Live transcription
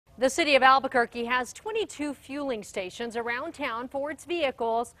The City of Albuquerque has 22 fueling stations around town for its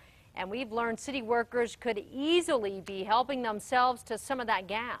vehicles, and we've learned city workers could easily be helping themselves to some of that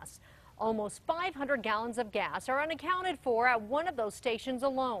gas. Almost 500 gallons of gas are unaccounted for at one of those stations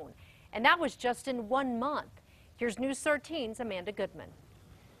alone, and that was just in 1 month. Here's News 13's Amanda Goodman.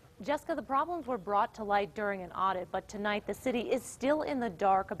 Jessica, the problems were brought to light during an audit, but tonight the city is still in the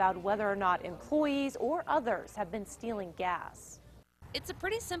dark about whether or not employees or others have been stealing gas. It's a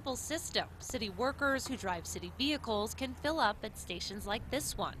pretty simple system. City workers who drive city vehicles can fill up at stations like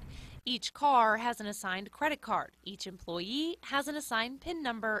this one. Each car has an assigned credit card. Each employee has an assigned PIN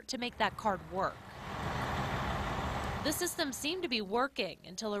number to make that card work. The system seemed to be working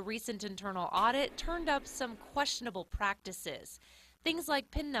until a recent internal audit turned up some questionable practices. Things like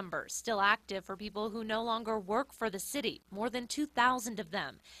PIN numbers still active for people who no longer work for the city, more than 2,000 of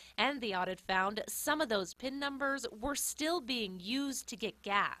them. And the audit found some of those PIN numbers were still being used to get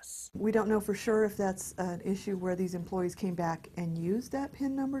gas. We don't know for sure if that's an issue where these employees came back and used that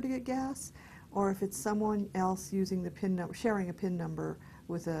PIN number to get gas, or if it's someone else using the PIN number, sharing a PIN number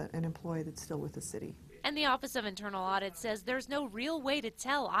with an employee that's still with the city. And the Office of Internal Audit says there's no real way to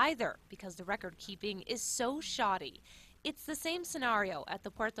tell either because the record keeping is so shoddy. It's the same scenario at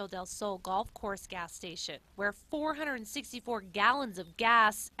the Puerto del Sol golf course gas station, where 464 gallons of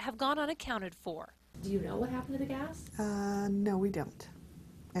gas have gone unaccounted for. Do you know what happened to the gas? No, we don't.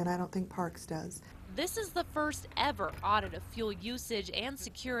 And I don't think Parks does. This is the first ever audit of fuel usage and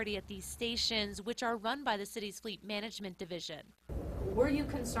security at these stations, which are run by the city's fleet management division. Were you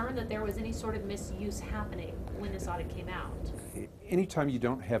concerned that there was any sort of misuse happening when this audit came out? Anytime you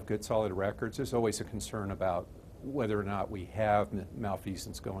don't have good solid records, there's always a concern about whether or not we have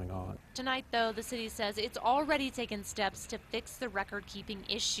malfeasance going on. Tonight, though, the city says it's already taken steps to fix the record-keeping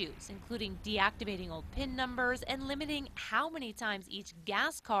issues, including deactivating old PIN numbers and limiting how many times each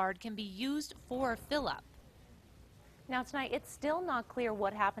gas card can be used for a fill-up. Now tonight, it's still not clear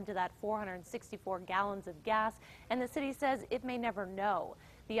what happened to that 464 gallons of gas, and the city says it may never know.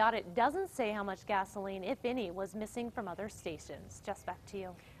 The audit doesn't say how much gasoline, if any, was missing from other stations. Just back to you.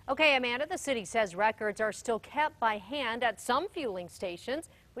 Okay, Amanda, the city says records are still kept by hand at some fueling stations,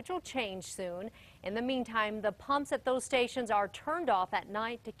 which will change soon. In the meantime, the pumps at those stations are turned off at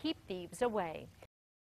night to keep thieves away.